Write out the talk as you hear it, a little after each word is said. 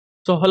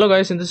So hello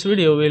guys, in this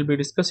video we'll be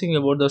discussing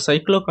about the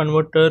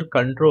cycloconverter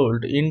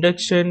controlled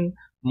induction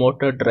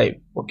motor drive.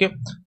 Okay,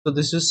 so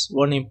this is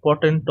one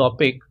important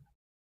topic.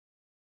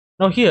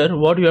 Now here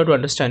what you have to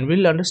understand,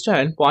 we'll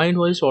understand point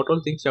wise what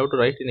all things you have to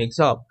write in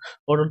exam,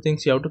 what all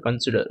things you have to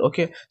consider.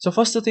 Okay, so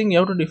first the thing you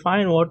have to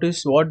define what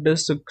does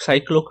the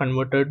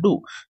cycloconverter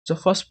do. So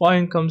first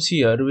point comes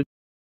here.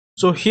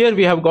 So here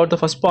we have got the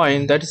first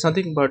point, that is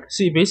nothing but,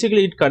 see,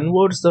 basically it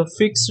converts the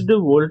fixed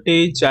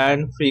voltage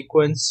and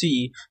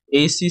frequency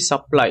AC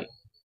supply.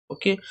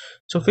 Okay,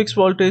 so fixed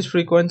voltage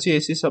frequency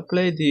AC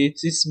supply,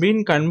 it's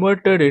been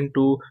converted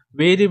into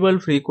variable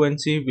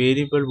frequency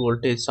variable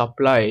voltage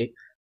supply.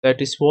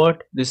 That is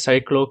what the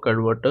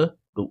cycloconverter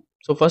do.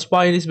 So first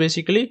point is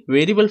basically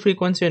variable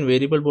frequency and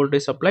variable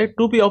voltage supply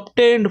to be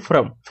obtained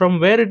from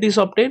where it is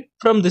obtained,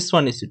 from this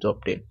one is it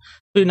obtained.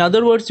 So in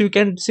other words, you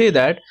can say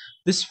that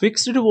this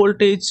fixed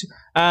voltage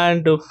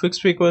and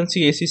fixed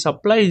frequency AC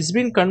supply is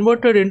been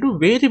converted into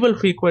variable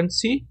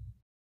frequency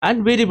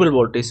and variable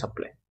voltage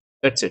supply.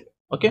 That's it.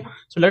 Okay,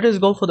 so let us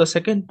go for the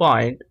second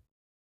point.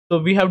 So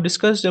we have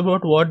discussed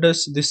about what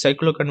does this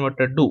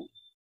cycloconverter do.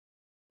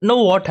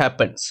 Now what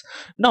happens?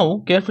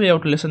 Now carefully you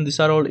have to listen, these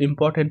are all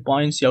important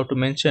points you have to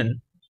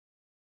mention.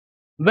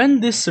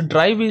 When this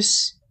drive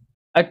is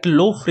at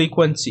low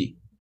frequency,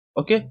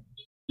 okay,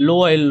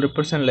 low, I'll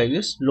represent like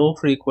this, low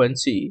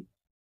frequency.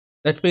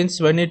 That means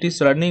when it is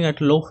running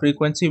at low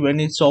frequency, when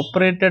it's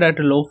operated at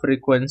low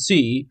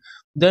frequency,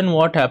 then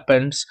what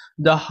happens?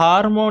 The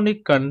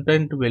harmonic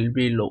content will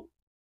be low.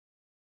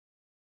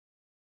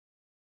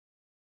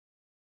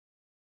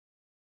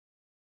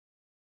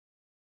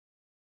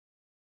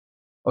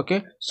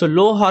 Okay, so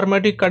low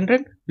harmonic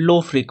content,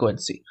 low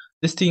frequency.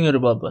 This thing you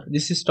remember.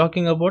 This is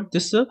talking about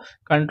this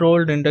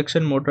controlled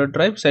induction motor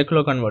drive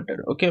cycloconverter.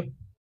 Okay,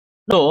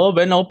 so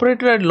when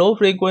operated at low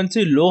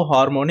frequency, low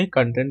harmonic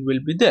content will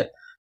be there.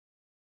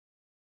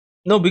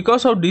 Now,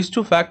 because of these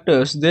two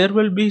factors, there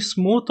will be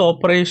smooth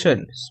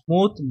operation,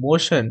 smooth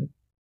motion.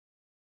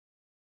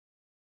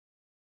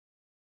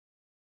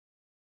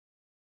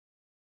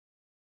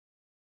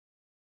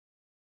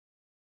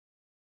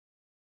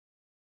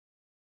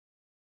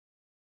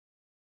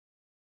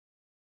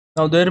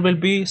 Now there will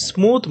be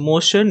smooth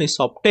motion is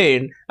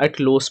obtained at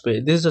low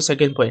speed. This is the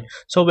second point.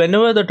 So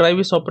whenever the drive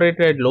is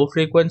operated at low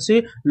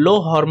frequency,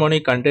 low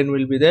harmonic content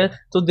will be there.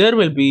 So there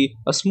will be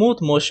a smooth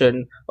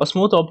motion, a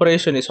smooth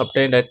operation is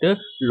obtained at a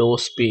low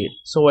speed.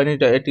 So when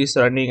it is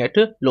running at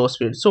a low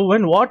speed. So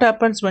when what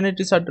happens when it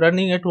is at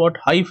running at what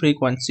high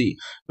frequency?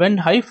 When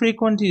high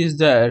frequency is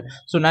there,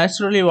 so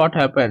naturally what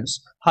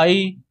happens?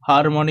 High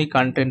harmonic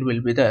content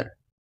will be there.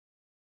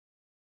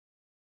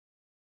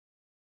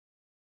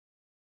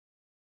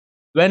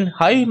 When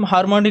high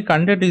harmonic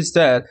content is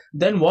there,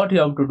 then what you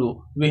have to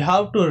do, we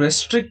have to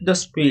restrict the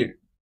speed.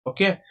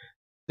 Okay,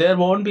 there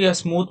won't be a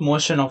smooth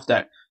motion of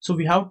that, so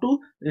we have to,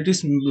 it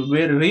is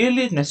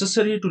really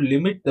necessary to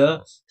limit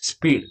the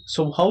speed.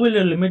 So how will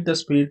you limit the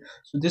speed?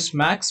 So this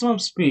maximum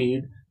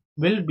speed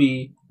will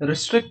be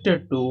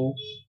restricted to,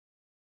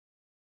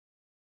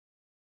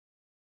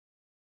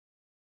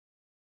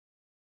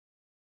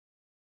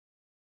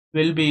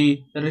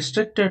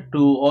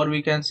 or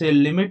we can say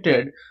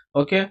limited,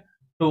 okay,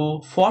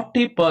 to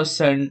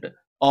 40%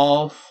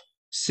 of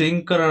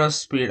synchronous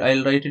speed.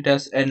 I'll write it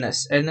as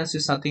ns. Ns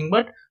is nothing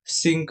but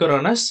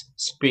synchronous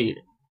speed.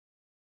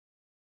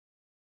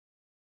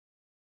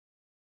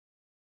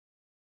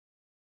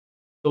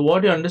 So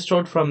what you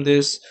understood from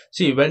this,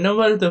 see,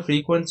 whenever the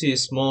frequency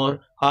is more,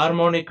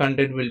 harmonic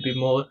content will be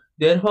more,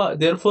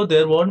 therefore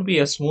there won't be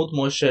a smooth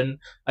motion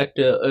at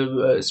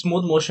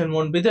smooth motion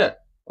won't be there.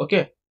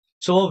 Okay,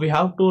 so we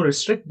have to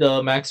restrict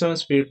the maximum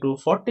speed to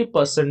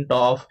 40%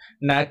 of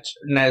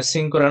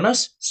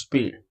synchronous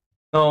speed.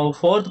 Now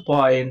fourth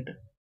point.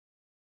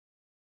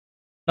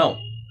 Now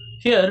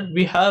here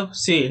we have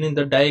seen in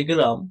the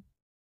diagram,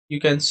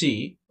 you can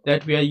see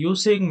that we are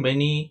using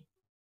many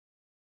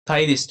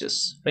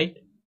thyristors, right?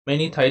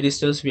 Many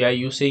thyristors we are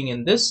using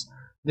in this.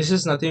 This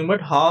is nothing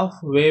but half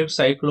wave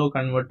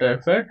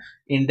cycloconverter for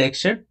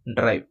induction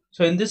drive.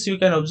 So in this you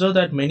can observe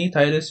that many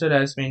thyristor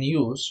has been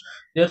used.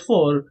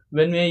 Therefore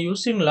when we are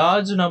using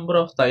large number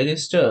of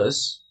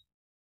thyristors,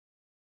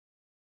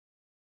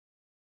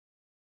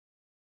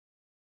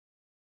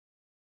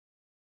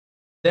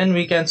 then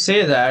we can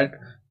say that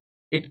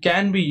it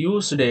can be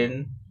used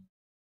in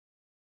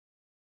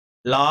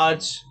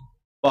large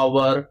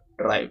power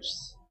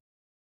drives.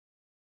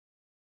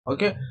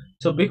 Okay,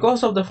 so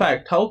because of the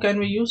fact, how can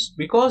we use,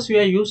 because we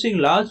are using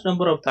large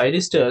number of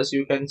thyristors,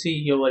 you can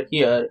see over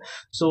here,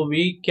 so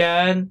we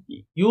can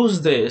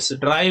use this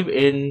drive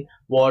in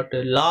what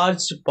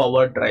large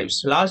power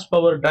drives. Large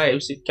power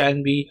drives it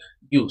can be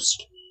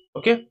used.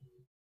 Okay,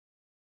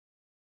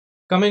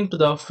 coming to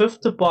the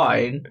fifth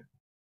point.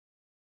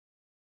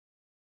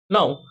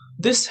 Now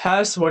this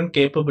has one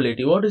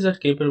capability. What is that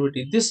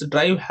capability? This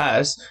drive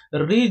has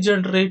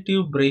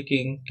regenerative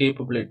braking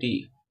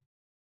capability.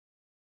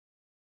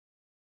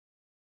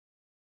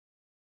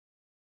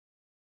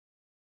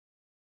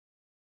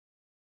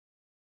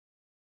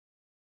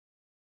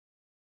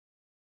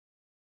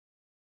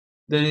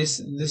 This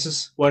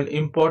is one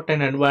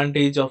important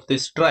advantage of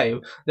this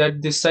drive,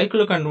 that this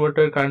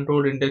cycloconverter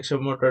controlled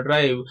induction motor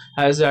drive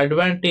has the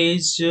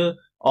advantage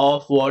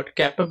of what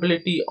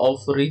capability of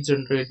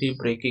regenerative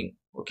braking.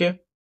 Okay,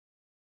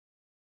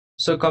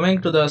 so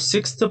coming to the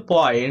sixth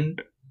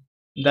point,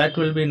 that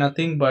will be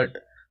nothing but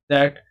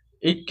that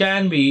it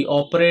can be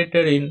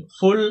operated in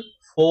full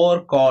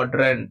four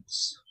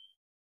quadrants.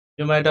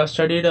 You might have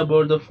studied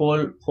about the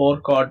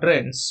four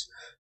quadrants.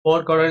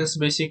 Four quadrants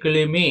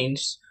basically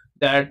means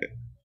that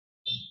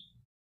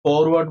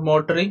forward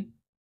motoring,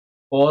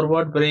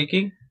 forward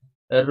braking,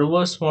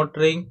 reverse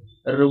motoring,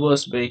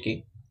 reverse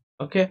braking.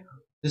 Okay,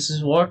 this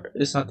is what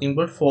is nothing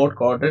but four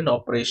quadrant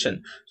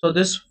operation. So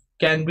this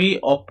can be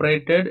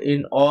operated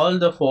in all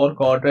the four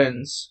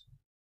quadrants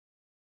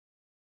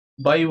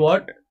by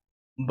what?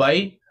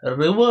 By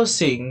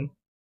reversing.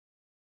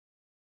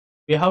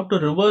 We have to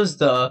reverse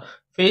the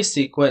phase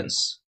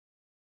sequence.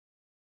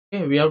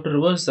 Okay, we have to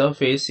reverse the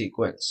phase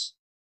sequence.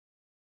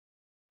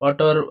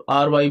 Whatever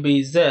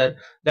RYB is there,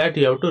 that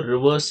you have to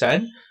reverse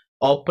and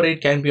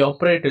can be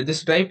operated.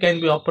 This drive can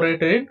be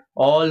operated in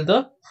all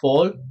the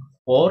four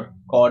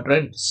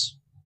quadrants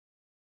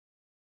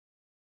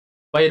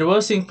by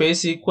reversing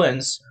phase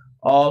sequence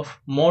of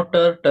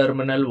motor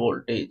terminal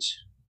voltage.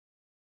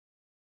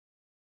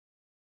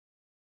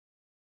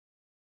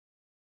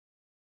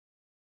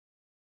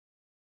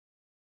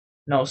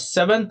 Now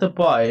seventh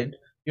point,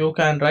 you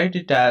can write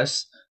it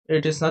as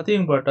it is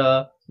nothing but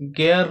a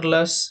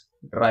gearless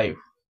drive.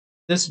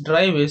 This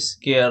drive is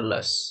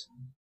gearless.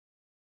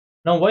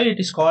 Now why it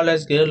is called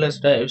as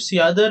gearless drive? See,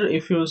 other,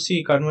 if you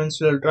see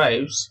conventional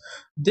drives,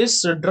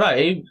 this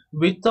drive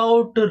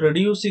without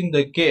reducing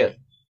the gear,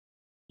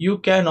 you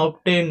can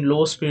obtain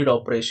low speed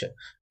operation.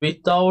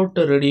 Without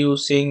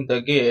reducing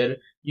the gear,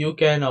 you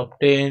can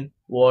obtain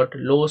what?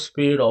 Low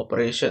speed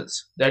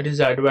operations. That is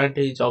the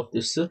advantage of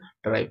this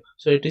drive.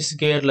 So it is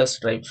gearless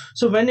drive.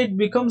 So when it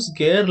becomes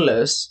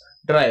gearless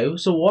drive,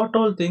 so what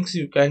all things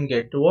you can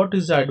get? What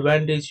is the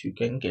advantage you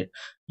can get?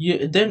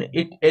 Then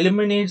it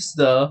eliminates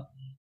the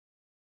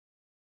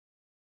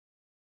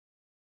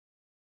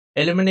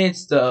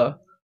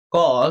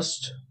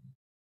cost,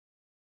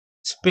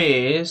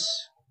 space,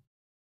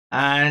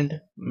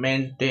 and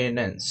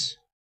maintenance,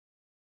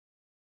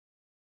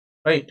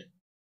 right?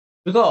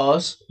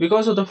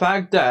 Because of the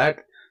fact that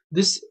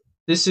this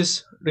this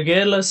is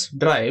gearless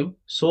drive,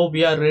 so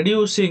we are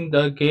reducing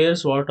the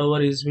gears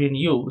whatever is being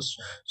used.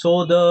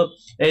 So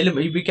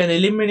we can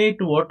eliminate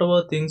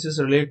whatever things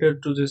is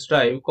related to this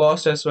drive,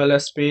 cost as well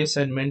as space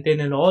and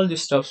maintenance, all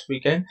these stuffs we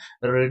can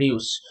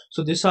reduce.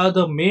 So these are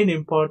the main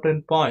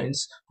important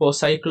points for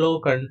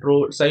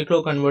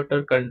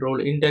cycloconverter control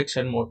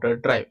induction motor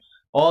drive.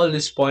 All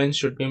these points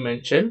should be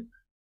mentioned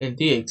in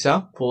the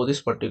exam for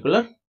this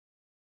particular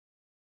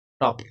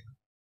topic.